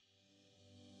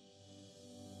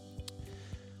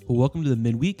Well, welcome to the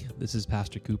midweek. This is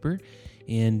Pastor Cooper,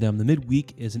 and the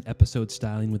midweek is an episode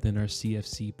styling within our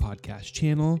CFC podcast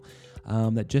channel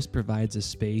that just provides a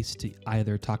space to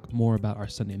either talk more about our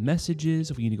Sunday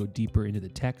messages, if we need to go deeper into the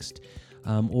text,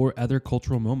 or other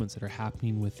cultural moments that are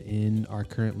happening within our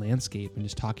current landscape, and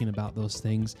just talking about those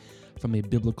things from a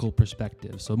biblical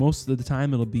perspective. So most of the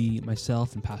time, it'll be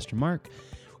myself and Pastor Mark.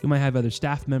 We might have other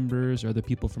staff members or other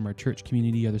people from our church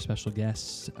community, other special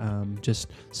guests,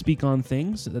 just speak on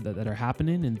things that are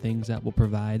happening and things that will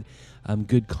provide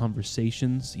good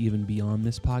conversations even beyond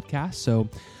this podcast. So,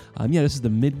 this is the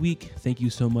midweek. Thank you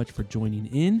so much for joining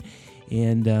in.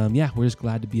 And we're just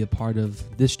glad to be a part of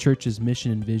this church's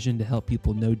mission and vision to help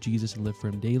people know Jesus and live for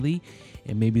him daily.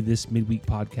 And maybe this midweek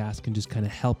podcast can just kind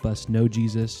of help us know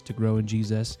Jesus, to grow in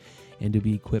Jesus, and to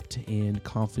be equipped and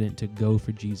confident to go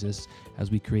for Jesus as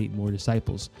we create more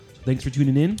disciples. So thanks for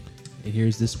tuning in, and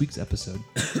here's this week's episode.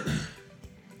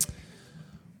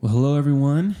 Well, hello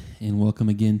everyone, and welcome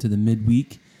again to the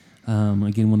midweek.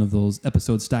 Again, one of those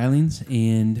episode stylings,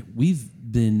 and we've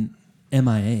been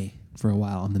MIA for a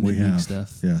while on the midweek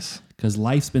stuff. Yes. Because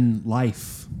life's been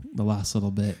life the last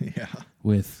little bit. Yeah.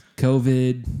 With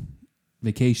COVID,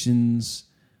 vacations,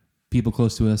 people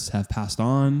close to us have passed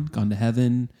on, gone to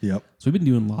heaven. Yep. So we've been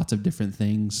doing lots of different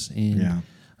things, and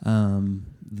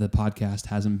the podcast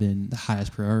hasn't been the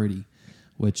highest priority,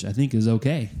 which I think is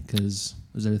okay because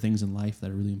there's other things in life that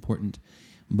are really important.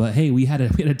 But hey, we had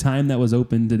a time that was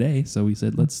open today, so we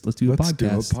said let's do a podcast.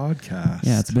 Let's do a podcast.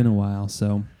 Yeah, it's been a while,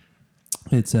 so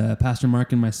it's Pastor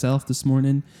Mark and myself this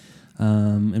morning,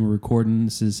 and we're recording.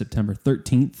 This is September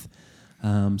 13th.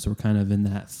 So we're kind of in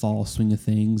that fall swing of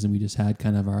things, and we just had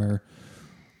kind of our,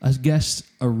 I guess,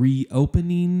 a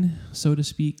reopening, so to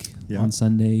speak, on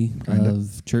Sunday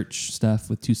of church stuff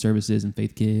with 2 services and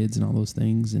Faith Kids and all those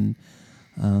things. And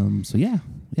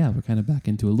we're kind of back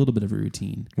into a little bit of a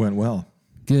routine. Went well.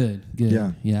 Good.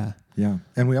 Yeah.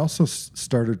 And we also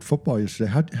started football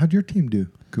yesterday. How'd your team do,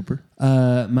 Cooper?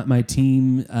 My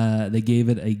team, they gave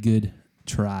it a good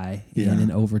try, and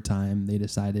in overtime, they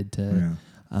decided to...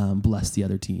 bless the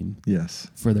other team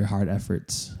for their hard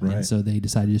efforts. Right. And so they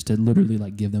decided just to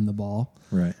literally give them the ball,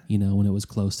 right? When it was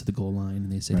close to the goal line,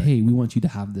 and they said, hey, we want you to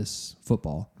have this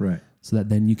football, right? So that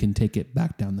then you can take it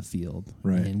back down the field,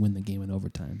 right, and win the game in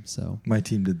overtime. So my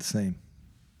team did the same.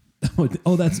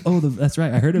 That's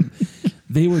right. I heard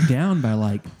they were down by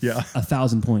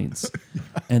 1,000 points.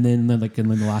 And then in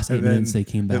the last 8 minutes they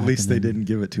came back. At least they didn't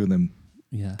give it to them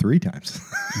 3 times.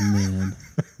 Man,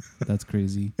 that's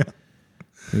crazy. Yeah.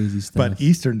 Crazy stuff. But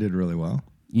Eastern did really well.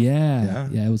 Yeah,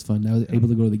 it was fun. I was able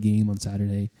to go to the game on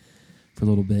Saturday for a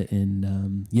little bit, and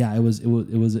it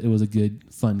was a good,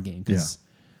 fun game because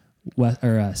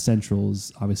Central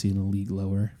is obviously in a league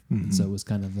lower, and so it was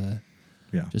kind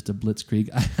of just a blitzkrieg.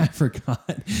 I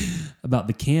forgot about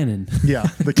the cannon. Yeah,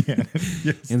 the cannon.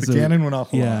 Yes, and the cannon went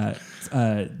off a lot.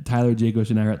 Tyler Jacobs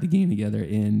and I were at the game together,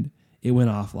 and it went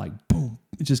off boom.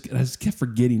 I just kept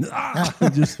forgetting,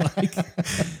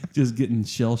 just getting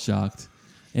shell shocked,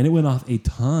 and it went off a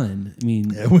ton. I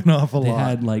mean, it went off a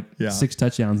lot. They had 6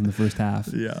 touchdowns in the first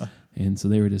half. Yeah, and so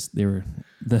the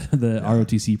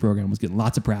ROTC program was getting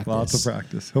lots of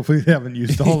practice. Hopefully, they haven't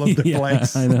used all of the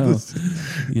flanks. I know.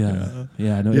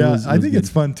 I think it's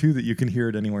fun too that you can hear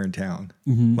it anywhere in town.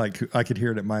 Mm-hmm. I could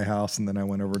hear it at my house, and then I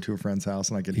went over to a friend's house,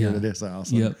 and I could hear it at his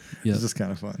house. Yep. It's just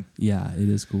kind of fun. Yeah, it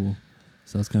is cool.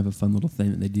 So it's kind of a fun little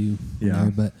thing that they do. Yeah.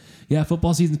 There. But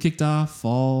football season kicked off.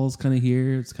 Fall's kind of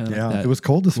here. It's kind of like that. It was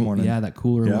cold this morning. Yeah, that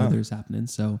cooler weather's happening.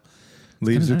 So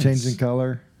leaves are changing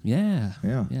color. Yeah.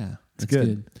 It's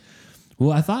good.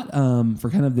 Well, I thought for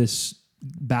kind of this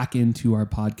back into our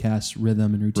podcast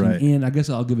rhythm and routine, and I guess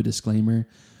I'll give a disclaimer.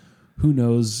 Who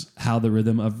knows how the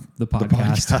rhythm of the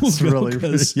podcast will go,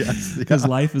 because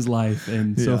life is life,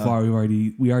 and so far we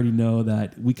already know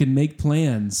that we can make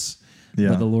plans.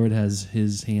 But the Lord has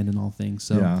His hand in all things.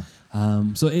 So,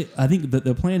 I think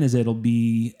the plan is it'll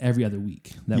be every other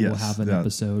week that we'll have an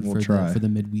episode for the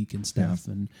midweek and stuff,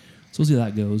 and so we'll see how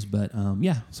that goes. But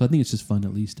so I think it's just fun to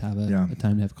at least have a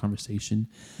time to have a conversation.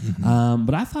 Mm-hmm.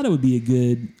 But I thought it would be a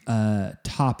good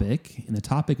topic, and the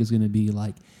topic is going to be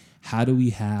how do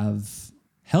we have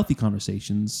healthy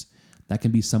conversations that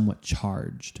can be somewhat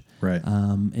charged. Right.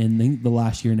 And I think the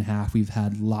last year and a half, we've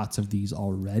had lots of these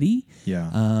already. Yeah.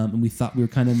 And we thought we were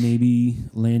kind of maybe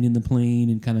landing the plane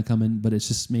and kind of coming, but it's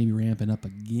just maybe ramping up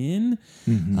again.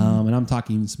 Mm-hmm. And I'm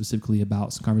talking specifically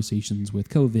about some conversations with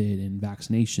COVID and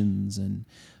vaccinations and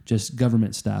just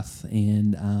government stuff.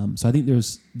 And so I think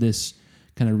there's this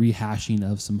kind of rehashing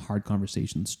of some hard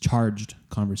conversations, charged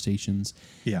conversations.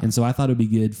 Yeah. And so I thought it would be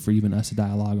good for even us to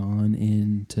dialogue on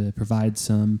and to provide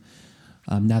some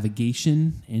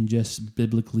navigation and just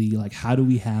biblically, like, how do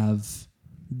we have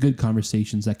good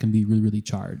conversations that can be really, really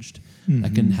charged,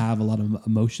 that can have a lot of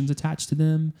emotions attached to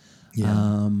them,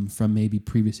 from maybe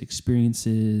previous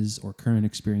experiences or current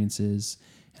experiences,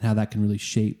 and how that can really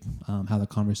shape how the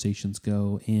conversations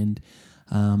go. And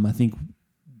I think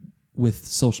with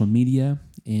social media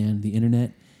and the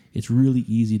internet, it's really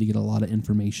easy to get a lot of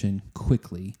information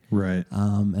quickly, right?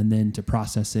 And then to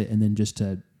process it, and then just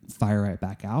to fire it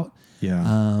back out.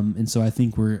 Yeah. And so I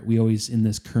think we always, in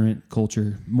this current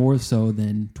culture, more so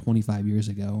than 25 years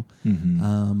ago,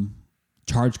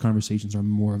 charged conversations are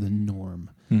more of the norm,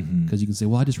 because you can say,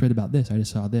 well, I just read about this, I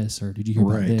just saw this, or did you hear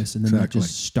about this? And then that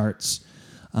just starts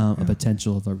a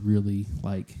potential of a really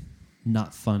like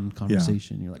not fun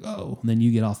conversation. You're like, oh, and then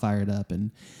you get all fired up.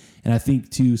 And I think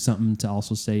too, something to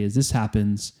also say is this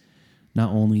happens not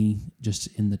only just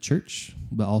in the church,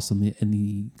 but also in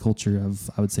the culture of,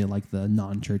 I would say, like the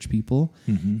non-church people.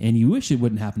 And you wish it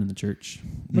wouldn't happen in the church,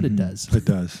 but it does. It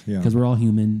does, yeah. Because we're all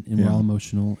human, and we're all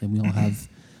emotional, and we all have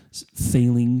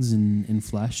failings in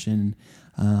flesh. And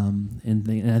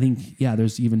I think,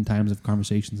 there's even times of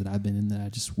conversations that I've been in that I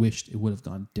just wished it would have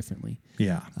gone differently.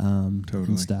 Yeah, totally.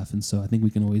 And stuff. And so I think we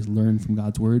can always learn from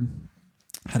God's word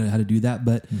how to do that.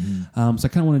 But so I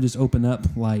kind of want to just open up,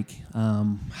 like,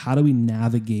 how do we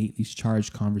navigate these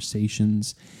charged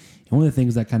conversations? And one of the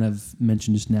things that I kind of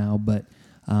mentioned just now, but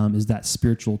is that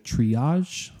spiritual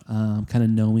triage, kind of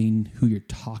knowing who you're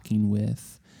talking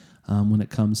with when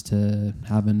it comes to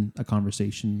having a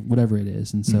conversation, whatever it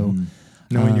is. And so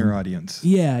knowing your audience.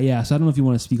 Yeah. So I don't know if you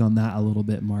want to speak on that a little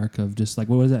bit, Mark, of just like,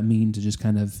 what does that mean to just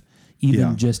kind of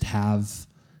even just have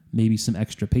maybe some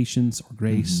extra patience or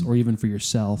grace, or even for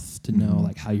yourself to know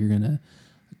like how you're going to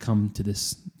come to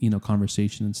this,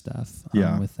 conversation and stuff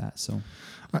with that. So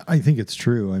I think it's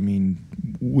true. I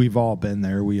mean, we've all been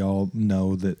there. We all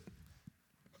know that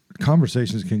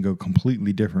conversations can go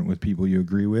completely different with people you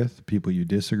agree with, people you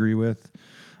disagree with.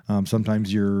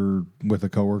 Sometimes you're with a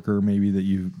coworker maybe that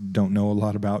you don't know a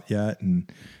lot about yet,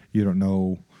 and you don't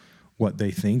know what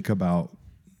they think about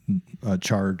a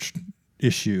charged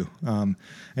issue.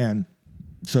 And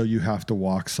so you have to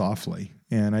walk softly.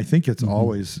 And I think it's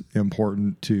always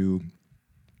important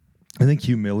I think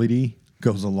humility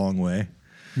goes a long way.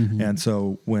 And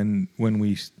so when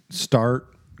we start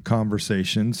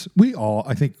conversations,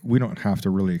 I think we don't have to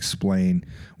really explain.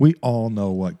 We all know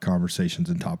what conversations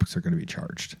and topics are going to be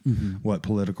charged, what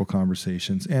political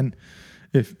conversations. And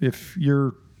if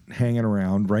you're hanging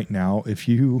around right now, if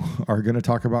you are going to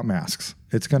talk about masks,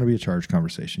 it's going to be a charged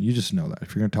conversation. You just know that.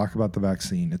 If you're going to talk about the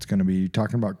vaccine, it's going to be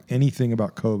talking about anything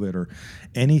about COVID or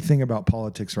anything about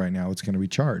politics right now, it's going to be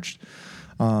charged.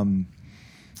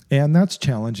 And that's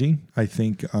challenging. I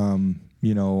think, I'm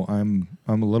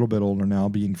a little bit older now,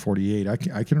 being 48. I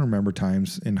can remember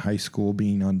times in high school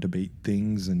being on debate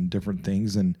things and different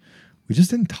things, and we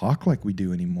just didn't talk like we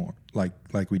do anymore, like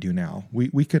we do now.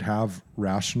 We could have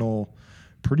rational,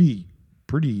 pretty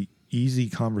easy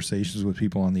conversations with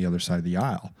people on the other side of the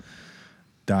aisle.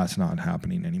 That's not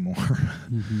happening anymore.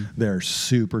 They're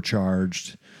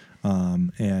supercharged.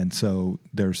 And so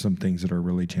there's some things that are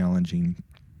really challenging.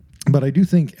 But I do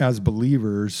think as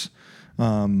believers,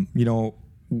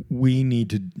 we need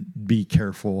to be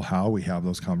careful how we have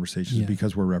those conversations,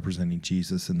 because we're representing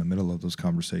Jesus in the middle of those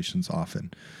conversations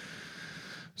often.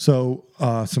 So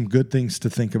some good things to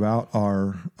think about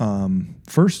are,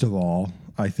 first of all,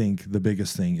 I think the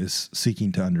biggest thing is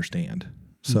seeking to understand.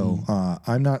 So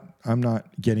I'm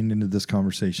not getting into this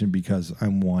conversation because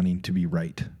I'm wanting to be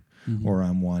right or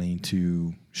I'm wanting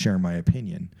to share my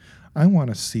opinion. I want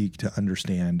to seek to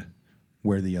understand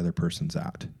where the other person's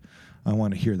at. I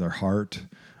want to hear their heart.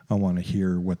 I want to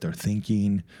hear what they're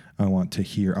thinking. I want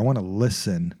to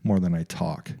listen more than I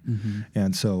talk.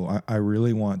 And so I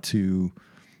really want to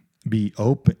be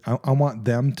open. I want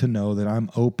them to know that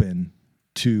I'm open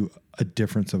to a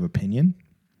difference of opinion,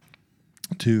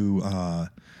 to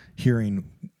hearing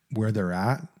where they're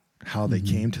at, how they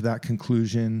came to that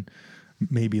conclusion,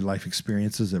 maybe life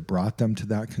experiences that brought them to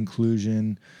that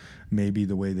conclusion, maybe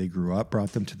the way they grew up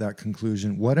brought them to that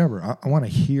conclusion, whatever. I want to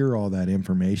hear all that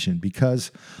information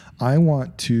because I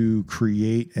want to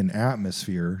create an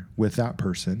atmosphere with that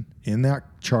person in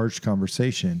that charged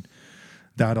conversation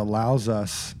that allows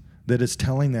us, that is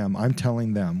telling them, I'm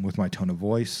telling them with my tone of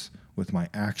voice, with my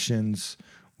actions,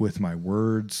 with my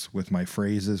words, with my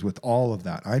phrases, with all of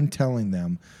that. I'm telling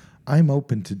them I'm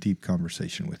open to deep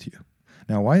conversation with you.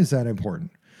 Now, why is that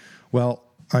important? Well,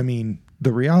 I mean,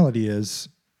 the reality is,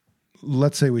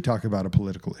 let's say we talk about a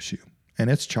political issue and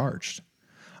it's charged.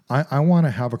 I want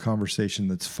to have a conversation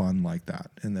that's fun like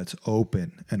that and that's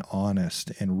open and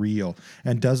honest and real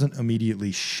and doesn't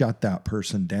immediately shut that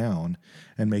person down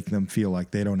and make them feel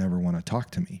like they don't ever want to talk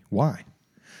to me. Why?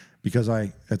 Because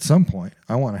at some point,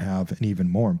 I want to have an even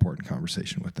more important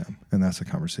conversation with them, and that's a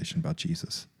conversation about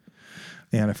Jesus.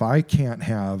 And if I can't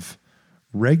have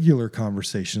regular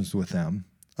conversations with them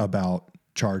about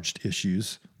charged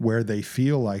issues where they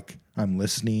feel like I'm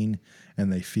listening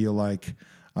and they feel like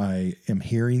I am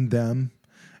hearing them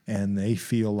and they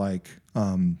feel like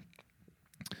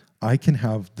I can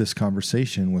have this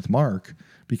conversation with Mark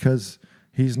because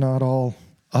he's not all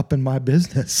up in my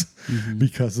business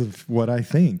because of what I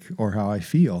think or how I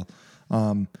feel.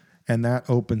 And that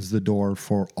opens the door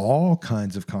for all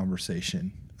kinds of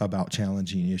conversation about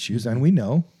challenging issues. And we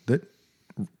know that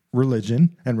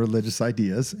religion and religious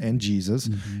ideas and Jesus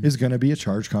is going to be a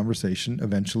charged conversation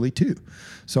eventually too.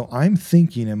 So I'm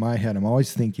thinking in my head, I'm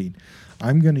always thinking,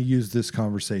 I'm going to use this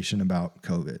conversation about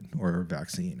COVID or a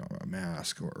vaccine or a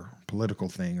mask or political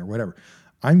thing or whatever.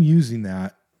 I'm using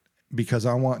that because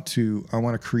I want to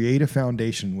create a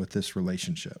foundation with this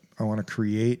relationship. I want to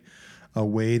create a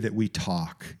way that we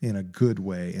talk in a good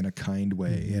way, in a kind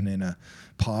way, and in a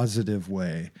positive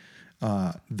way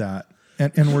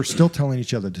And we're still telling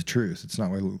each other the truth. It's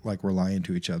not like we're lying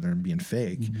to each other and being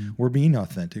fake. We're being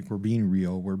authentic. We're being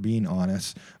real. We're being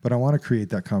honest. But I want to create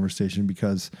that conversation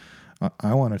because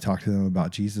I want to talk to them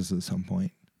about Jesus at some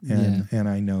point. And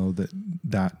I know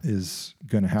that is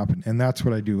going to happen. And that's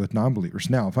what I do with non-believers.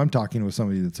 Now, if I'm talking with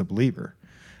somebody that's a believer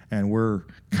and we're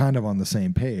kind of on the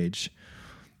same page,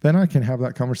 then I can have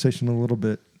that conversation a little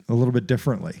bit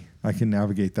differently. I can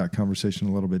navigate that conversation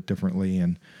a little bit differently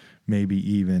and maybe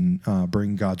even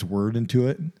bring God's word into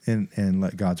it and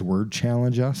let God's word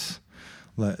challenge us,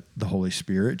 let the Holy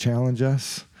Spirit challenge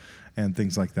us, and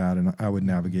things like that. And I would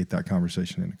navigate that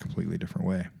conversation in a completely different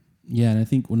way. Yeah, and I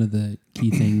think one of the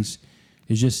key things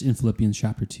is just in Philippians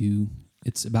chapter 2,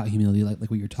 it's about humility, like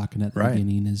what you're talking at the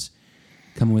beginning, is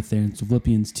coming with there. And so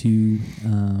Philippians 2,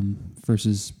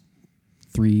 verses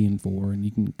 3 and 4, and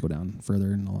you can go down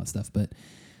further and all that stuff, but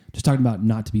just talking about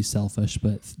not to be selfish,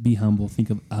 but be humble. Think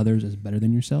of others as better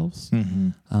than yourselves.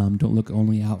 Don't look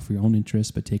only out for your own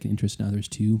interests, but take an interest in others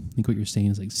too. I think what you're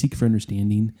saying is like seek for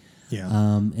understanding. Yeah.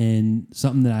 And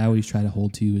something that I always try to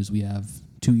hold to is we have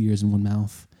 2 ears and 1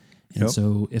 mouth. And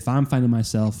so if I'm finding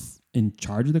myself in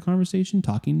charge of the conversation,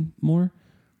 talking more,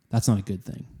 that's not a good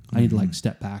thing. I need to like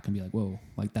step back and be like, whoa,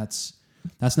 like that's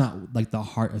not like the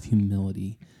heart of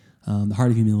humility. The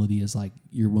heart of humility is like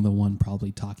you're the one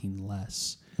probably talking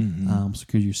less. So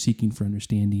because you're seeking for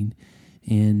understanding,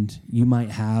 and you might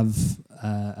have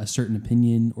a certain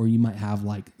opinion, or you might have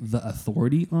like the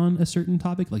authority on a certain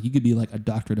topic. Like you could be like a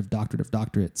doctorate of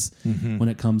doctorates when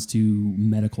it comes to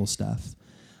medical stuff.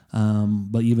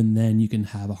 But even then you can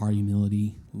have a heart of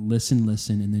humility, listen,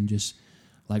 and then just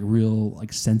like real,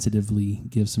 like sensitively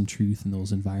give some truth in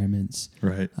those environments.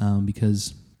 Right.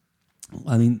 Because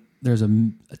I mean, there's a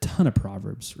ton of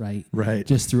Proverbs, right? Right.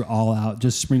 Just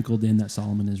just sprinkled in that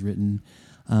Solomon has written.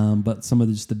 But some of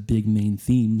just the big main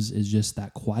themes is just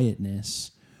that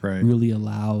quietness really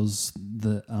allows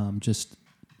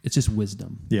it's just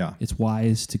wisdom. Yeah. It's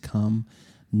wise to come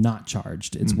not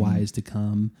charged. It's wise to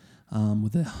come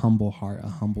with a humble heart, a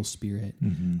humble spirit,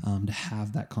 to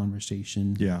have that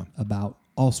conversation about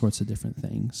all sorts of different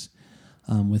things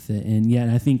with it.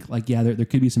 And I think there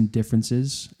could be some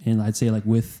differences. And I'd say like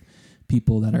with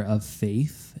people that are of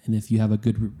faith, and if you have a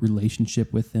good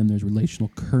relationship with them, there's relational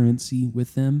currency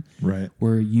with them,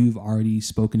 where you've already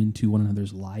spoken into one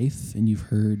another's life and you've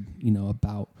heard,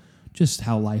 about just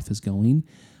how life is going.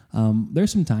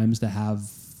 There's some times to have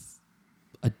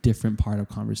a different part of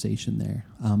conversation there,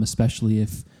 especially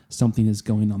if something is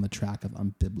going on the track of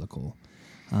unbiblical.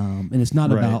 And it's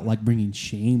not about like bringing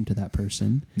shame to that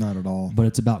person. Not at all. But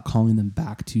it's about calling them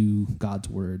back to God's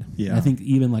word. Yeah. And I think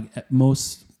even like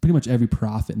pretty much every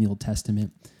prophet in the Old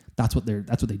Testament, that's what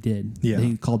they did. Yeah.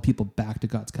 They called people back to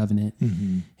God's covenant.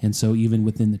 And so even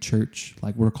within the church,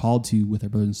 like we're called to, with our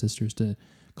brothers and sisters, to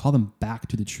call them back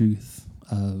to the truth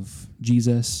of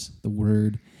Jesus, the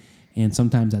word. And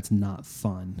sometimes that's not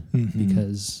fun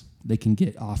because they can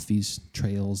get off these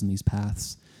trails and these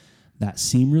paths that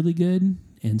seem really good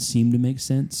and seem to make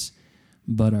sense,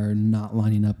 but are not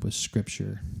lining up with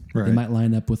Scripture. Right. They might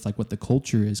line up with like what the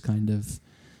culture is kind of,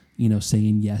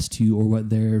 saying yes to, or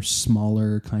what their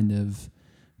smaller kind of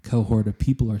cohort of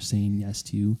people are saying yes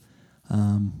to.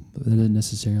 But that doesn't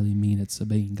necessarily mean it's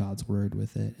obeying God's word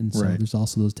with it. And so there's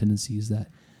also those tendencies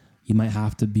that you might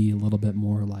have to be a little bit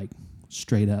more like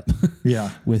straight up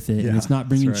with it. Yeah, and it's not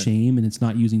bringing shame, and it's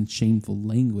not using shameful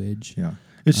language. Yeah.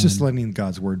 It's just letting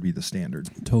God's word be the standard.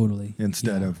 Totally.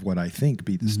 Instead of what I think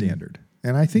be the standard.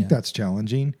 And I think that's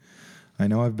challenging. I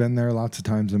know I've been there lots of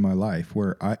times in my life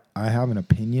where I have an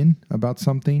opinion about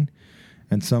something,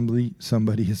 and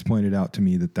somebody has pointed out to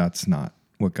me that that's not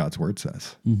what God's word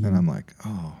says. And I'm like,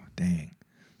 oh, dang.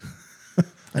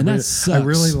 And that sucks. I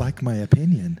really like my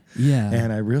opinion. Yeah.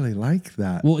 And I really like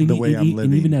that, well, the way I'm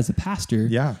living. And even as a pastor,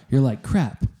 Yeah. you're like,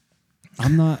 crap,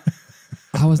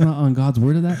 I was not on God's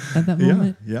word at that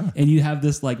moment. Yeah. And you have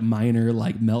this like minor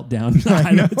like meltdown.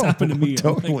 I know it's happened to me.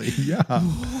 Totally. Like, yeah.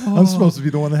 I'm supposed to be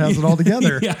the one that has it all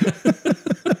together. yeah.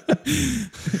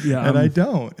 Yeah. And I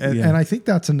don't. And I think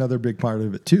that's another big part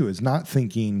of it too, is not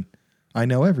thinking I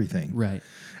know everything. Right.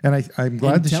 And I'm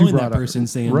glad that you telling brought that person up,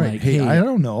 saying right, like, hey, I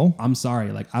don't know. I'm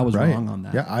sorry. Like I was Right. wrong on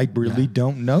that. Yeah, I really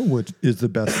don't know what is the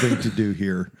best thing to do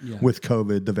here with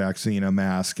COVID, the vaccine, a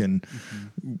mask, and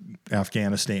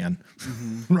Afghanistan.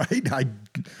 Right?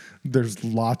 There's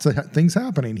lots of things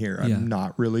happening here. I'm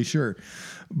not really sure.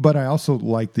 But I also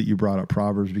like that you brought up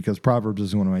Proverbs, because Proverbs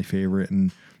is one of my favorite.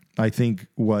 And I think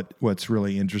what's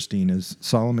really interesting is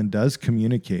Solomon does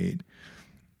communicate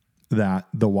that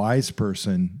the wise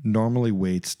person normally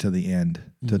waits to the end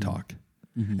to talk.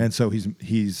 And so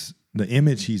he's the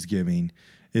image he's giving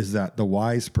is that the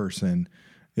wise person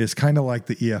is kind of like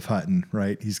the E.F. Hutton,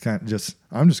 right? He's kind of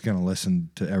I'm just going to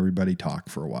listen to everybody talk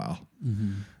for a while.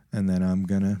 And then I'm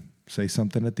going to say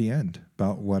something at the end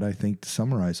about what I think to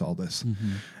summarize all this.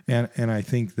 And I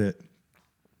think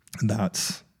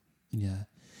that's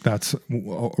a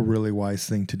really wise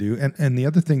thing to do. And the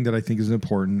other thing that I think is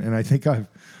important, and I think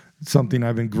something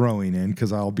I've been growing in,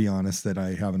 because I'll be honest that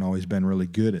I haven't always been really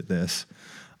good at this,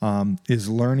 is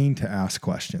learning to ask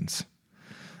questions.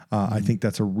 I think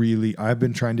that's I've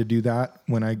been trying to do that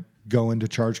when I go into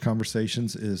charge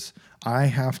conversations. Is I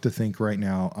have to think right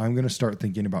now, I'm going to start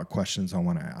thinking about questions I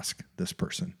want to ask this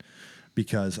person,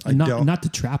 because not to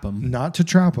trap them. Not to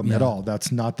trap them at all.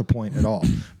 That's not the point at all.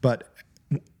 But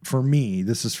for me,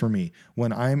 this is for me.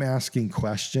 When I'm asking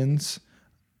questions,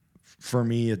 for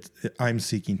me, I'm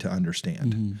seeking to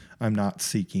understand. I'm not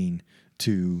seeking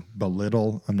to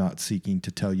belittle. I'm not seeking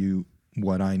to tell you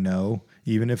what I know,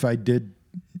 even if I did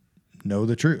know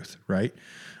the truth, right?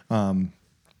 I'm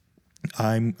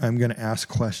going to ask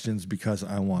questions because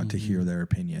I want to hear their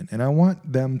opinion, and I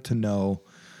want them to know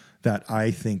that I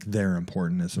think they're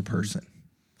important as a person.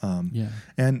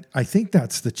 And I think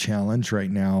that's the challenge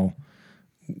right now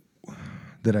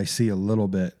that I see a little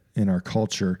bit in our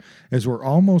culture, is we're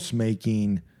almost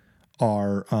making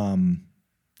our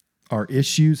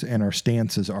issues and our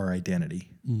stances our identity.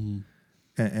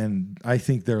 And I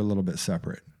think they're a little bit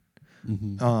separate.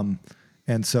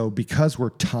 And so because we're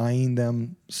tying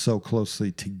them so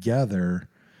closely together,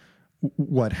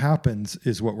 what happens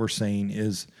is what we're saying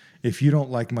is, if you don't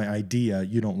like my idea,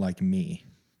 you don't like me.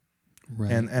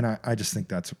 Right. And I just think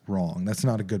that's wrong. That's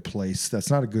not a good place. That's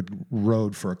not a good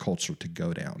road for a culture to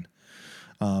go down.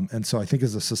 And so I think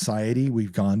as a society,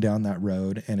 we've gone down that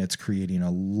road, and it's creating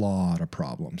a lot of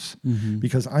problems.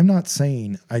 Because I'm not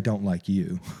saying I don't like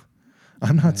you.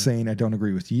 I'm not saying I don't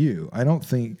agree with you. I'm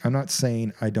not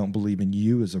saying I don't believe in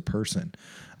you as a person.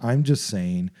 I'm just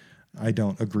saying I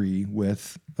don't agree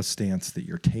with a stance that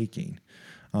you're taking,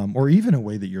 or even a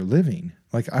way that you're living.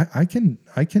 Like I can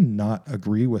not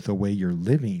agree with the way you're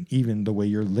living, even the way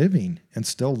you're living, and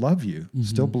still love you,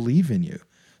 still believe in you,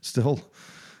 still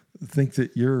think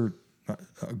that you're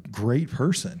a great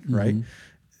person, right?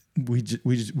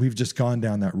 We've just gone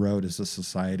down that road as a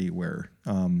society where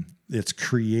it's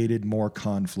created more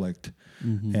conflict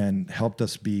and helped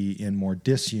us be in more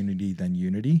disunity than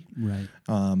unity. Right.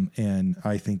 And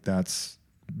I think that's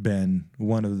been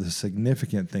one of the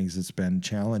significant things that's been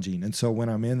challenging. And so when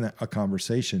I'm in a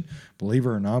conversation,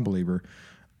 believer or non-believer,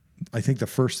 I think the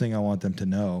first thing I want them to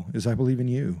know is I believe in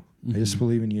you. I just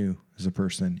believe in you as a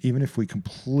person. Even if we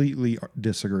completely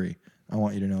disagree, I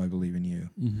want you to know I believe in you.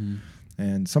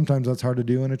 And sometimes that's hard to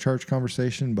do in a church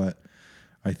conversation, but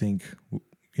I think,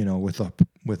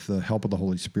 with the help of the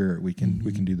Holy Spirit, we can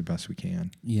do the best we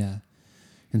can. Yeah.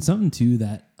 And something too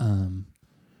that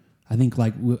I think,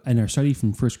 like in our study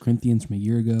from 1 Corinthians from a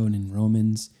year ago and in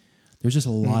Romans, there's just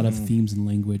a lot of themes and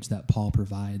language that Paul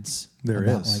provides. There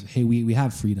about, is. like, hey, we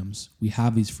have freedoms. We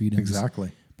have these freedoms.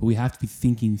 Exactly. But we have to be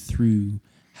thinking through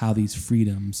how these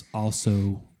freedoms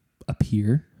also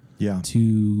appear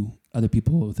to other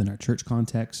people within our church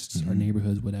contexts, our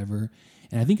neighborhoods, whatever.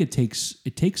 And I think it takes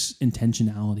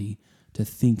intentionality to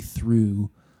think through,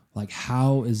 like,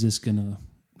 how does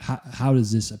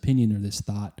this opinion or this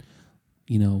thought,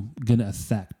 gonna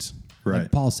affect Right.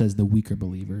 Like Paul says, the weaker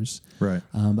believers. Right.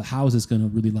 But how is this going to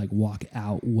really like walk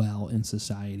out well in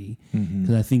society? Mm-hmm.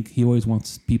 Because I think he always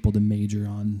wants people to major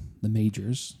on the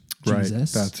majors.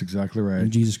 Jesus. Right. That's exactly right.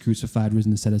 And Jesus crucified,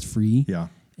 risen to set us free. Yeah.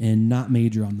 And not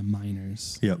major on the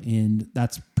minors. Yep. And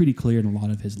that's pretty clear in a lot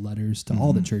of his letters to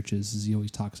all the churches, as he always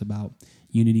talks about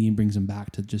unity and brings them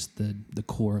back to just the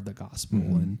core of the gospel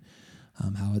and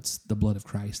how it's the blood of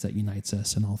Christ that unites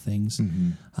us in all things.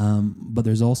 But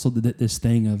there's also this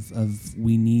thing of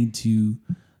we need to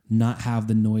not have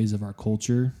the noise of our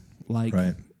culture like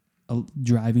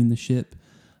driving the ship.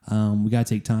 We got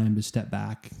to take time to step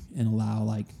back and allow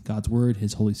like God's word,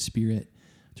 his Holy Spirit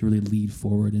to really lead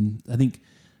forward. And I think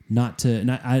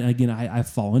I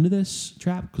fall into this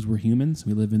trap because we're humans.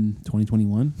 We live in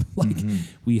 2021.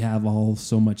 We have all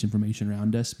so much information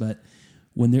around us, but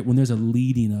when there's a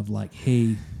leading of like,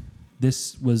 hey,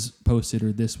 this was posted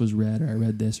or this was read or I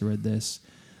read this or read this,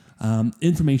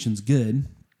 information's good.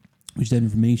 We should have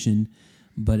information,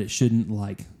 but it shouldn't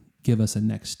like give us a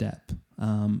next step.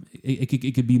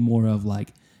 It could be more of like,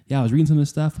 yeah, I was reading some of this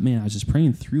stuff, man, I was just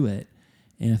praying through it,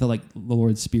 and I felt like the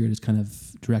Lord's Spirit is kind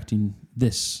of directing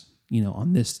this,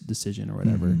 on this decision or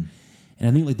whatever. And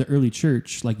I think like the early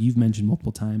church, like you've mentioned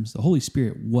multiple times, the Holy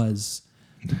Spirit was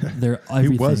there.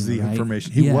 Everything, he was the right?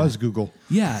 information. He was Google.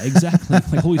 Yeah, exactly.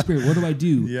 Like, Holy Spirit, what do I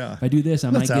do? Yeah. If I do this,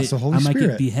 I might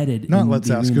get beheaded. Not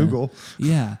let's ask Google.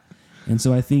 Yeah. And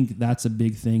so I think that's a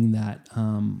big thing that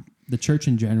the church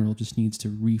in general just needs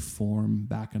to reform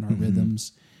back in our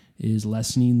rhythms, is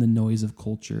lessening the noise of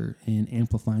culture and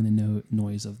amplifying the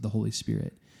noise of the Holy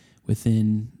Spirit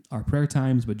within our prayer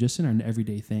times, but just in our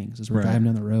everyday things as we're driving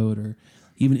down the road or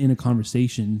even in a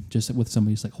conversation just with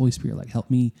somebody who's like, Holy Spirit, like help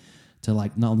me to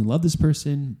like not only love this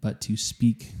person, but to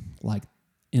speak like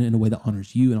in a way that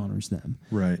honors you and honors them.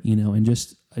 Right. And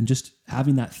just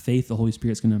having that faith, the Holy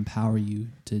Spirit's going to empower you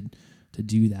to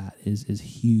do that is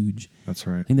huge. That's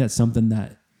right. I think that's something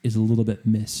that is a little bit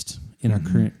missed in our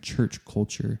current church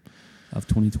culture of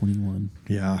 2021.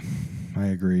 Yeah, I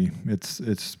agree.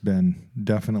 It's been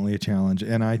definitely a challenge.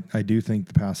 And I do think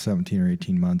the past 17 or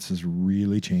 18 months has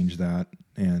really changed that.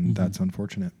 And that's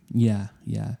unfortunate. Yeah.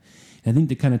 Yeah. And I think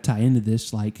to kind of tie into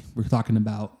this, like we're talking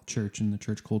about church and the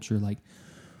church culture, like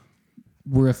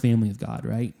we're a family of God,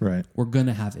 right? Right. We're going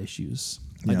to have issues.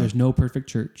 Like there's no perfect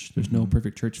church. There's no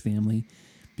perfect church family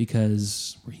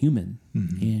because we're human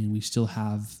and we still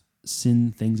have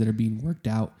sin things that are being worked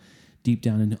out deep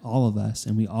down in all of us.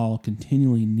 And we all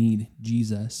continually need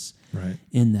Jesus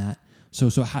in that.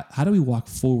 So how do we walk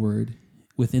forward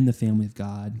within the family of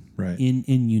God in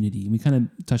unity? And we kind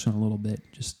of touched on it a little bit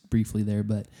just briefly there,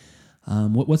 but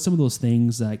what's some of those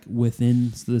things like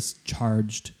within this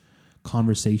charged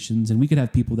conversations? And we could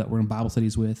have people that we're in Bible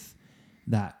studies with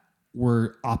that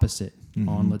were opposite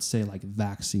on, let's say, like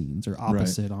vaccines or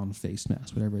opposite on face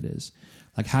masks, whatever it is.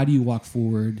 Like, how do you walk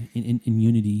forward in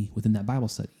unity within that Bible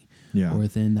study or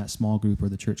within that small group or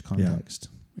the church context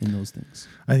in those things?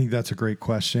 I think that's a great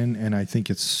question. And I think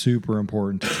it's super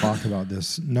important to talk about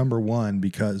this. Number one,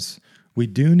 because we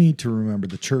do need to remember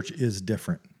the church is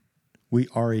different. We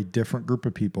are a different group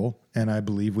of people. And I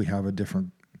believe we have a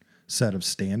different set of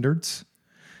standards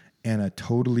and a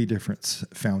totally different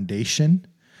foundation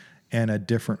and a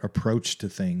different approach to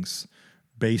things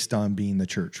based on being the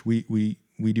church. We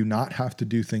do not have to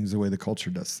do things the way the culture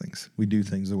does things. We do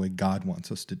things the way God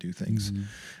wants us to do things.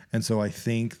 And so I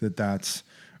think that that's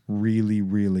really,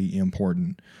 really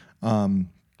important.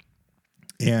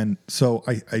 And so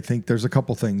I think there's a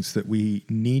couple things that we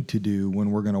need to do when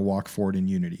we're going to walk forward in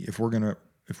unity. If we're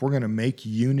going to make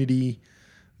unity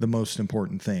the most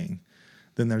important thing,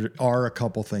 then there are a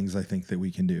couple things I think that we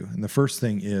can do. And the first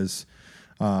thing is,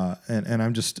 and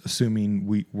I'm just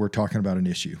assuming we're talking about an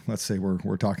issue. Let's say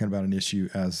we're talking about an issue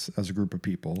as a group of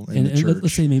people in the church.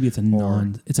 Let's say maybe it's a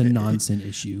non-sin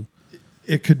issue.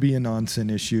 It could be a non-sin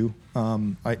issue.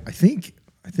 I think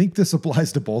this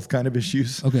applies to both kind of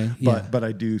issues. Okay, but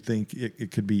I do think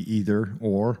it could be either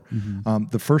or.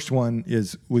 The first one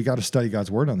is we got to study God's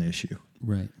word on the issue,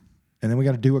 right? And then we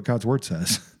got to do what God's word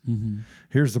says.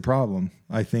 Here's the problem.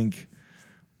 I think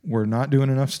we're not doing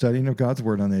enough studying of God's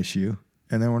word on the issue,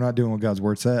 and then we're not doing what God's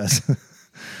word says.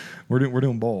 We're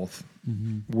doing both.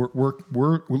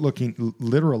 We're looking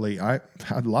literally. I've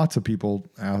had lots of people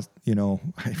ask.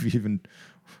 I've even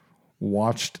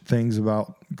watched things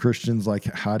about Christians like,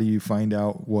 how do you find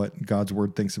out what God's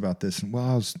word thinks about this? And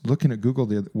I was looking at Google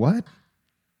what?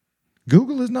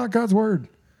 Google is not God's word.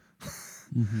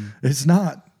 It's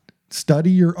not.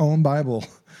 Study your own Bible.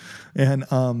 And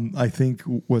I think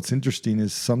what's interesting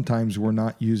is sometimes we're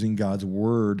not using God's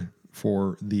word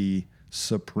for the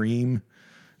supreme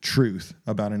truth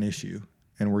about an issue,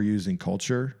 and we're using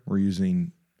culture, we're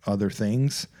using other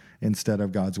things instead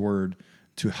of God's word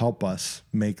to help us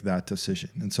make that decision.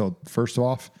 And so first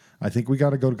off, I think we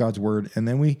got to go to God's word, and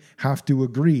then we have to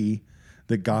agree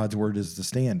that God's word is the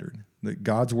standard, that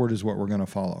God's word is what we're going to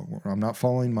follow. I'm not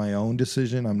following my own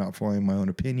decision. I'm not following my own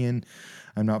opinion.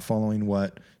 I'm not following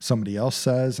what somebody else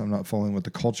says. I'm not following what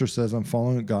the culture says. I'm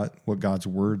following what God's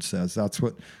word says. That's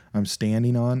what I'm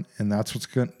standing on, and that's what's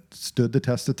stood the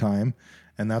test of time,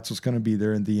 and that's what's going to be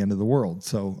there at the end of the world.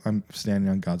 So I'm standing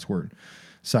on God's word.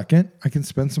 Second, I can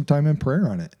spend some time in prayer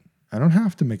on it. I don't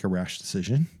have to make a rash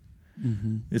decision.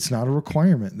 Mm-hmm. It's not a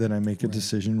requirement that I make a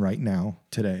decision right now,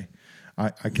 today.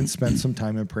 I can spend some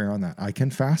time in prayer on that. I can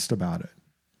fast about it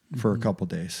for a couple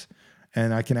days,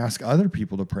 and I can ask other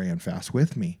people to pray and fast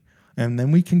with me. And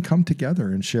then we can come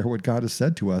together and share what God has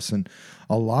said to us. And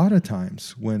a lot of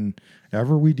times,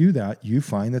 whenever we do that, you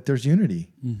find that there's unity.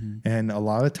 Mm-hmm. And a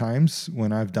lot of times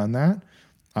when I've done that,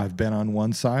 I've been on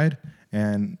one side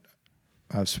and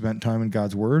I've spent time in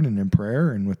God's word and in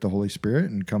prayer and with the Holy Spirit,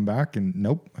 and come back and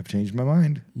nope, I've changed my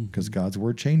mind because God's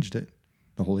word changed it.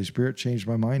 The Holy Spirit changed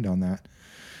my mind on that.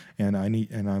 And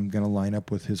I'm going to line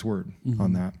up with his word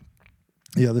on that.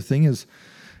 The other thing is,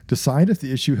 decide if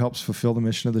the issue helps fulfill the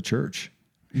mission of the church.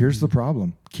 Here's the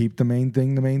problem. Keep the main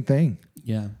thing the main thing.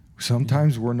 Yeah.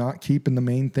 Sometimes we're not keeping the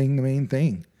main thing the main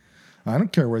thing. I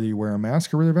don't care whether you wear a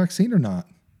mask or whether a vaccine or not.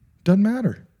 Doesn't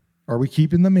matter. Are we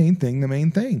keeping the main thing the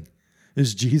main thing?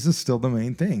 Is Jesus still the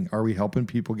main thing? Are we helping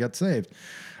people get saved?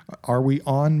 Are we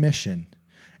on mission?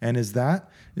 And is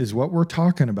what we're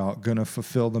talking about going to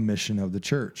fulfill the mission of the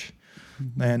church?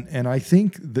 Mm-hmm. And I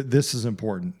think that this is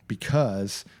important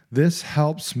because this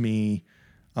helps me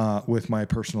with my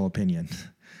personal opinion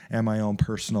and my own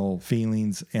personal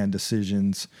feelings and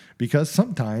decisions, because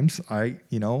sometimes I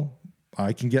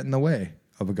can get in the way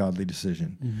of a godly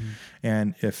decision. Mm-hmm.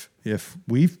 And if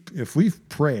we've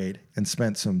prayed and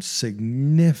spent some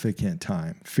significant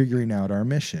time figuring out our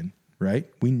mission, right?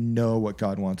 We know what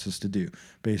God wants us to do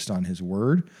based on his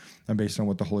word and based on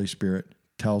what the Holy Spirit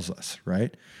tells us,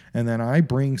 right? And then I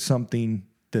bring something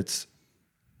that's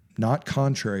not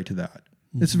contrary to that.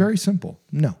 Mm-hmm. It's very simple.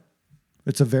 No.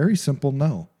 It's a very simple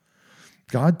no.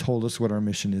 God told us what our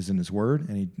mission is in his word,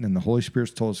 and the Holy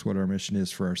Spirit's told us what our mission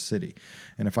is for our city.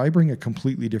 And if I bring a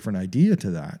completely different idea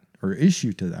to that or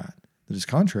issue to that is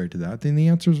contrary to that, then the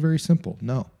answer is very simple.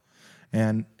 No.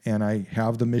 And I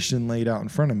have the mission laid out in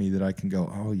front of me that I can go,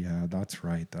 oh yeah, that's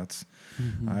right.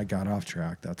 I got off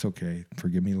track. That's okay.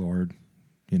 Forgive me, Lord.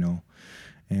 And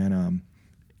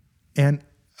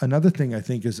another thing I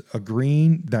think is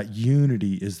agreeing that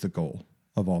unity is the goal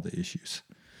of all the issues.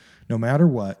 No matter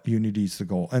what, unity is the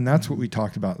goal. And that's what we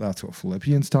talked about. That's what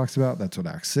Philippians talks about. That's what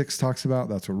Acts 6 talks about.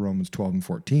 That's what Romans 12 and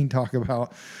 14 talk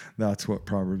about. That's what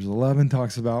Proverbs 11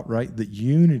 talks about, right? That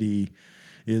unity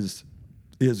is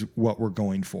what we're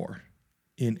going for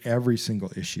in every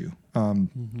single issue.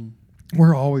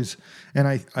 We're always, and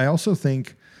I also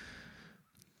think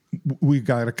we've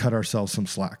got to cut ourselves some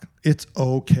slack. It's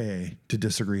okay to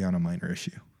disagree on a minor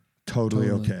issue. Totally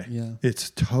okay. Yeah.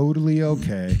 It's totally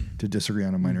okay to disagree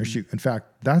on a minor issue. In fact,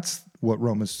 that's what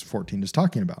Romans 14 is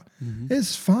talking about.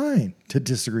 It's fine to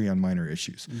disagree on minor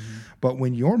issues. But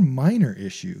when your minor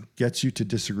issue gets you to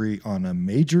disagree on a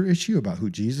major issue about who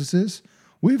Jesus is,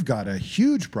 we've got a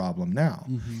huge problem now.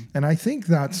 And I think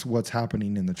that's what's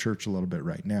happening in the church a little bit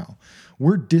right now.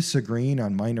 We're disagreeing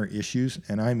on minor issues,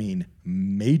 and I mean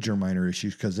major minor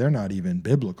issues, because they're not even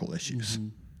biblical issues.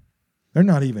 They're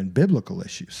not even biblical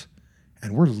issues.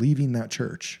 And we're leaving that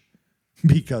church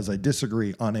because I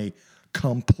disagree on a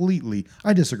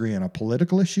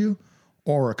political issue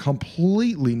or a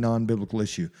completely non-biblical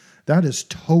issue. That is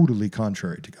totally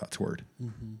contrary to God's word.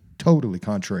 Totally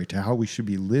contrary to how we should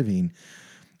be living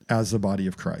as the body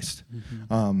of Christ.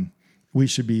 We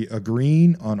should be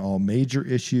agreeing on all major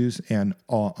issues, and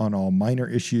on all minor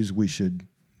issues, we should,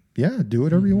 do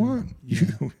whatever you want.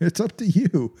 It's up to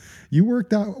you. You work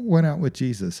that one out with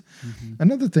Jesus.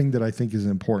 Another thing that I think is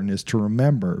important is to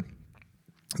remember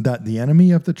that the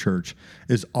enemy of the church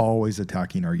is always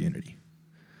attacking our unity.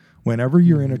 Whenever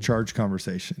you're in a charged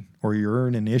conversation or you're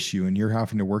in an issue and you're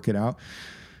having to work it out,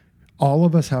 all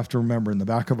of us have to remember in the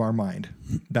back of our mind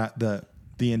that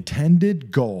the intended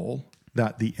goal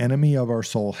that the enemy of our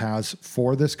soul has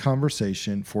for this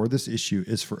conversation, for this issue,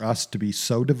 is for us to be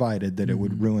so divided that it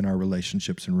would ruin our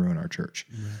relationships and ruin our church.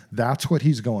 That's what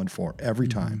he's going for every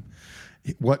time.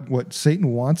 What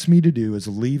Satan wants me to do is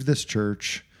leave this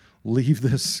church, leave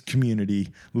this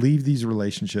community, leave these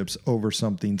relationships over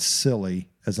something silly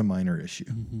as a minor issue,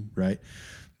 right?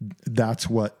 That's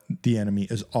what the enemy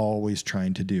is always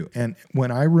trying to do. And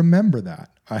when I remember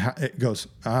that, it goes,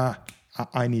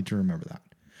 I need to remember that,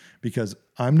 because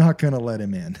I'm not going to let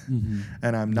him in,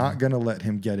 and I'm not going to let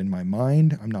him get in my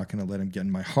mind. I'm not going to let him get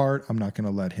in my heart. I'm not going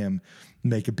to let him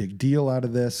make a big deal out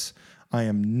of this. I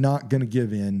am not going to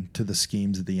give in to the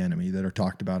schemes of the enemy that are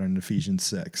talked about in Ephesians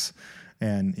 6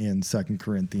 and in 2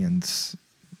 Corinthians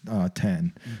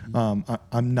 10.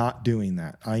 I'm not doing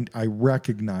that. I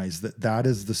recognize that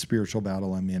is the spiritual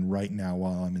battle I'm in right now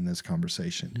while I'm in this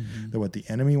conversation. That what the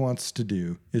enemy wants to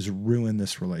do is ruin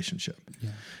this relationship. Yeah.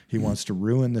 He wants to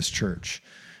ruin this church.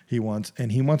 He wants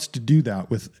to do that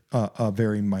with a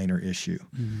very minor issue.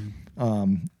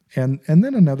 And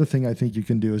then another thing I think you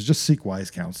can do is just seek wise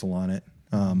counsel on it.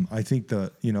 I think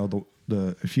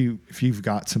if you've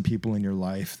got some people in your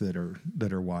life that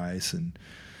are wise and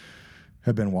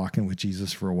have been walking with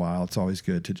Jesus for a while, it's always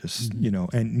good to just, and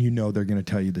they're going to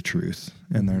tell you the truth,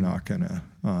 and they're not going to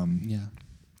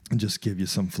just give you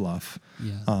some fluff.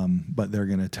 Yeah. But they're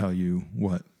going to tell you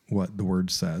what the word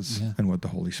says and what the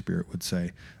Holy Spirit would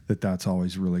say. That's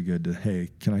always really good to, hey,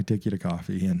 can I take you to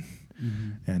coffee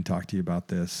and talk to you about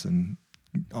this? And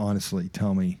honestly,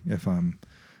 tell me if I'm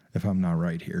not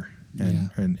right here.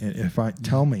 And if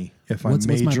tell me if I'm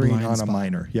majoring on a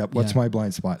minor. Yep. What's my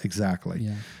blind spot? Exactly.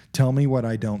 Yeah. Tell me what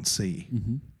I don't see.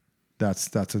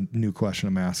 That's a new question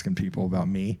I'm asking people about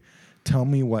me. Tell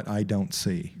me what I don't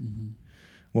see.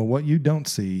 Well, what you don't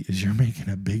see is you're making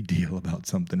a big deal about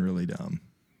something really dumb.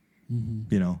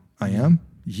 I am?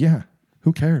 Yeah.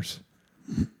 Who cares?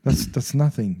 That's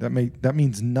nothing. That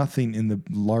means nothing in the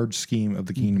large scheme of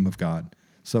the kingdom of God.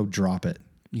 So drop it.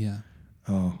 Yeah.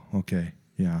 Oh, okay.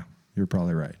 Yeah. You're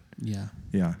probably right. Yeah.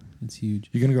 Yeah. It's huge.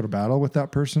 You're going to go to battle with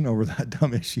that person over that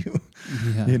dumb issue,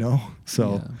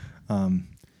 So,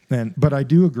 but I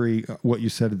do agree what you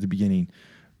said at the beginning.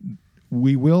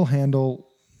 We will handle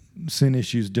sin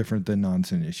issues different than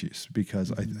non-sin issues,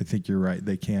 because I think you're right.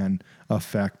 They can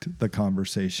affect the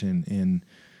conversation in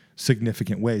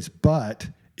significant ways. But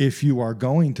if you are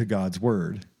going to God's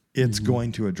word, it's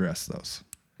going to address those.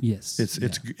 Yes.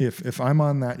 If I'm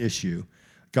on that issue,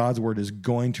 God's word is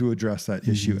going to address that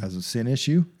issue as a sin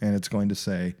issue, and it's going to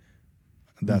say,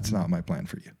 that's not my plan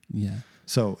for you. Yeah.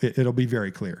 So it'll be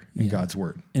very clear in God's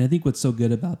word. And I think what's so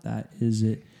good about that is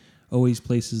it always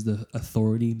places the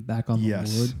authority back on the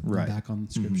Lord, right, back on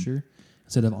Scripture,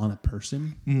 instead of on a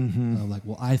person. Like,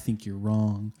 well, I think you're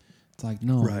wrong. It's like,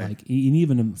 no, right. Like, and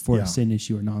even for a sin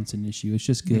issue or non-sin issue, it's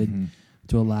just good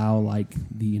to allow like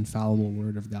the infallible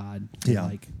word of God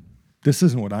to this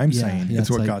isn't what I'm saying. It's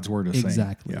what God's word is saying.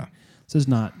 Exactly. Yeah. This is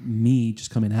not me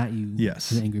just coming at you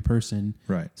as an angry person.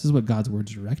 Right. This is what God's word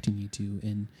is directing you to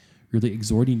and really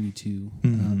exhorting you to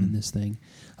in this thing.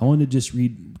 I wanted to just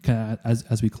read kind of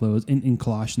as we close in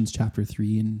Colossians chapter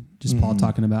 3, and just Paul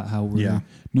talking about how we're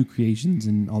new creations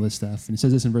and all this stuff. And it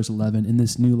says this in verse 11, in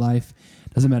this new life,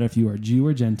 doesn't matter if you are Jew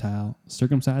or Gentile,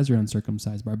 circumcised or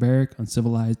uncircumcised, barbaric,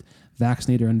 uncivilized,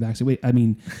 vaccinated or unvaccinated.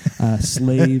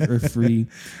 Slave or free.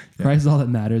 Christ is all that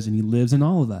matters, and he lives in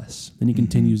all of us. Then he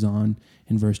continues on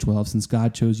in verse 12, since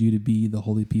God chose you to be the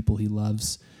holy people he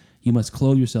loves, you must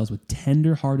clothe yourselves with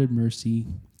tender-hearted mercy,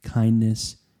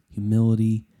 kindness,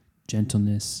 humility,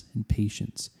 gentleness, and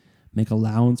patience. Make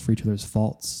allowance for each other's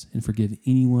faults and forgive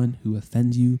anyone who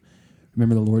offends you.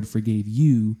 Remember, the Lord forgave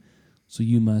you, so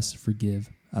you must forgive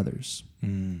others.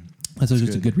 That's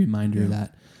just a good reminder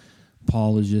that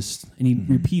Paul is just, and he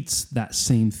repeats that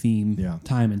same theme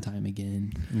time and time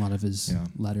again in a lot of his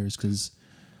letters, because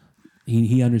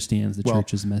he understands the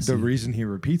church is messy. The reason he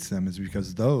repeats them is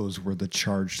because those were the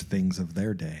charged things of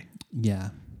their day.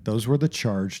 Yeah. Those were the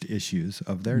charged issues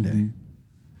of their day.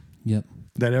 Yep.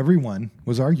 That everyone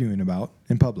was arguing about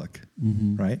in public,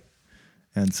 right?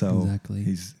 And so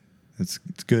it's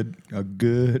good, a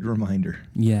good reminder.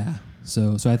 Yeah.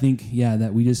 So I think,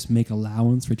 that we just make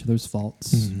allowance for each other's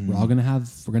faults. We're gonna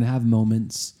have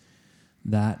moments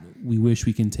that we wish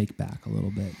we can take back a little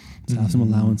bit. Let's have some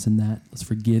allowance in that. Let's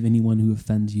forgive anyone who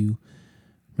offends you.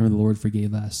 Remember, the Lord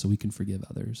forgave us, so we can forgive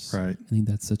others. Right. I think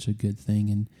that's such a good thing.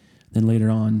 And then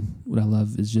later on, what I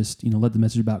love is just, let the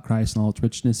message about Christ and all its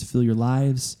richness fill your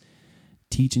lives.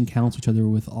 Teach and counsel each other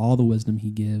with all the wisdom he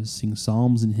gives. Sing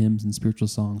psalms and hymns and spiritual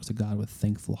songs to God with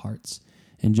thankful hearts.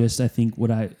 And just, I think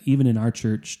even in our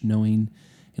church, knowing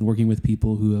and working with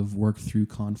people who have worked through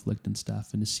conflict and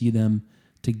stuff, and to see them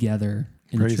together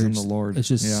in praising the church, the Lord, it's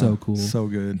just so cool, so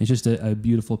good. It's just a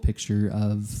beautiful picture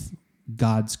of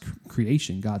God's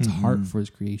creation, God's heart for his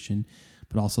creation,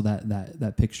 but also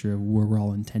that picture of where we're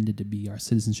all intended to be, our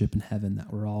citizenship in heaven,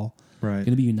 that we're all going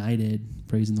to be united,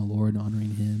 praising the Lord,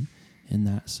 honoring him in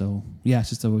that. So it's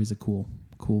just always a cool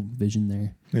cool vision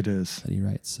there It is. that he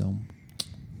writes. So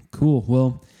cool.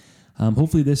 Well,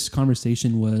 hopefully this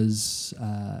conversation was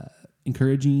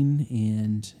encouraging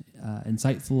and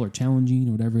insightful or challenging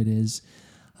or whatever it is.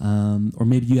 Or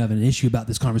maybe you have an issue about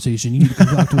this conversation. You need to come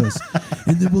talk to us,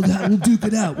 and then we'll duke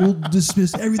it out. We'll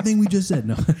dismiss everything we just said.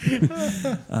 No,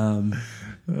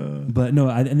 but no,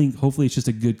 I think hopefully it's just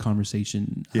a good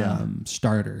conversation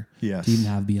starter Yes. to even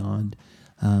have beyond.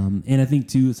 And I think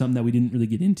too, something that we didn't really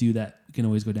get into that can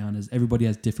always go down is everybody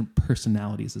has different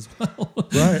personalities as well.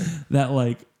 Right.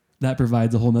 that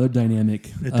provides a whole nother dynamic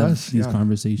It of does, these yeah.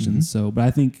 conversations. So, but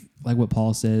I think like what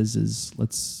Paul says is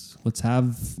let's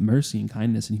have mercy and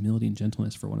kindness and humility and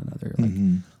gentleness for one another. Like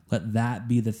let that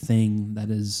be the thing that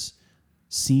is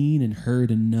seen and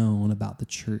heard and known about the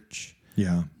church.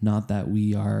 Yeah. Not that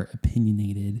we are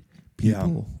opinionated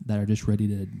people that are just ready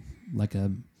to, like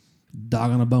a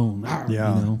dog on a bone.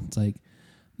 Yeah. You know, it's like,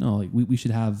 no, like we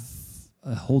should have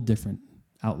a whole different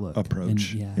outlook.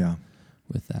 Approach. And,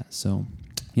 with that. So,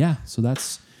 so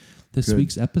that's this Good.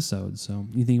 week's episode. So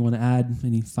anything you want to add?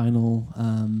 Any final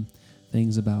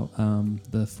things about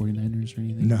the 49ers or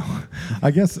anything? No.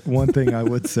 I guess one thing I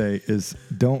would say is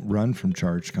don't run from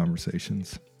charged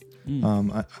conversations.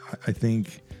 I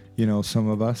think, some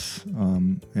of us,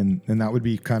 and that would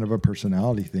be kind of a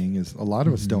personality thing, is a lot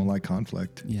of us don't like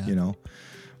conflict,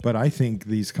 but I think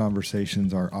these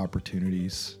conversations are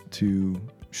opportunities to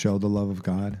show the love of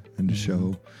God and to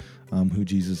show who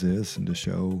Jesus is and to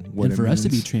show what and it for means. us to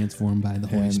be transformed by the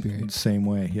Holy Spirit. Same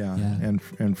way. Yeah.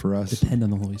 And for us Depend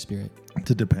on the Holy Spirit.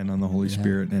 to depend on the Holy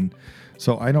Spirit. And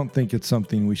so I don't think it's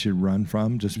something we should run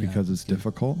from just because it's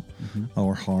difficult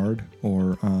or hard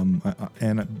or,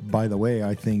 and by the way,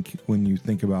 I think when you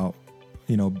think about,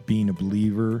 being a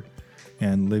believer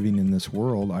and living in this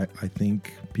world, I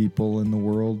think people in the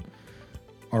world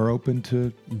are open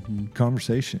to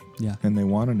conversation and they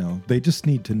want to know. They just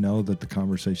need to know that the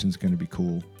conversation is going to be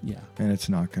cool and it's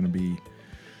not going to be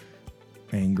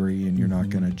angry and you're not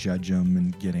going to judge them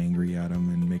and get angry at them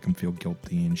and make them feel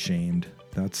guilty and shamed.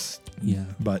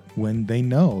 But when they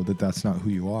know that that's not who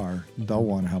you are, they'll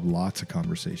want to have lots of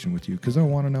conversation with you because they'll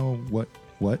want to know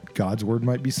what God's word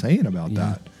might be saying about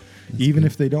that. Even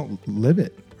if they don't live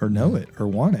it or know it or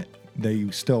want it, they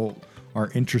still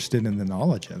are interested in the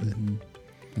knowledge of it.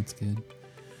 That's good.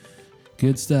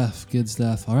 Good stuff. Good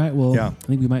stuff. All right. Well, I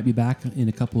think we might be back in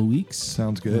a couple of weeks.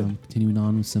 Sounds good. Continuing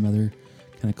on with some other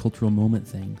kind of cultural moment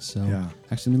things. So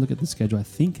actually, let me look at the schedule. I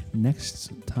think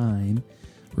next time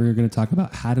we're going to talk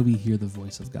about how do we hear the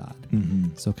voice of God.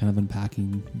 So kind of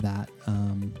unpacking that.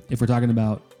 If we're talking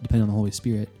about depending on the Holy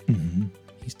Spirit,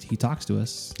 he talks to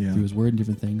us through his word and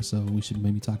different things. So we should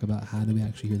maybe talk about how do we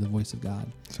actually hear the voice of God.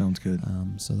 Sounds good.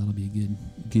 So that'll be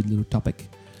a good little topic.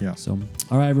 Yeah. So,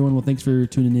 all right, everyone. Well, thanks for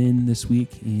tuning in this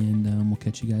week, and we'll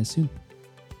catch you guys soon.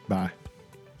 Bye.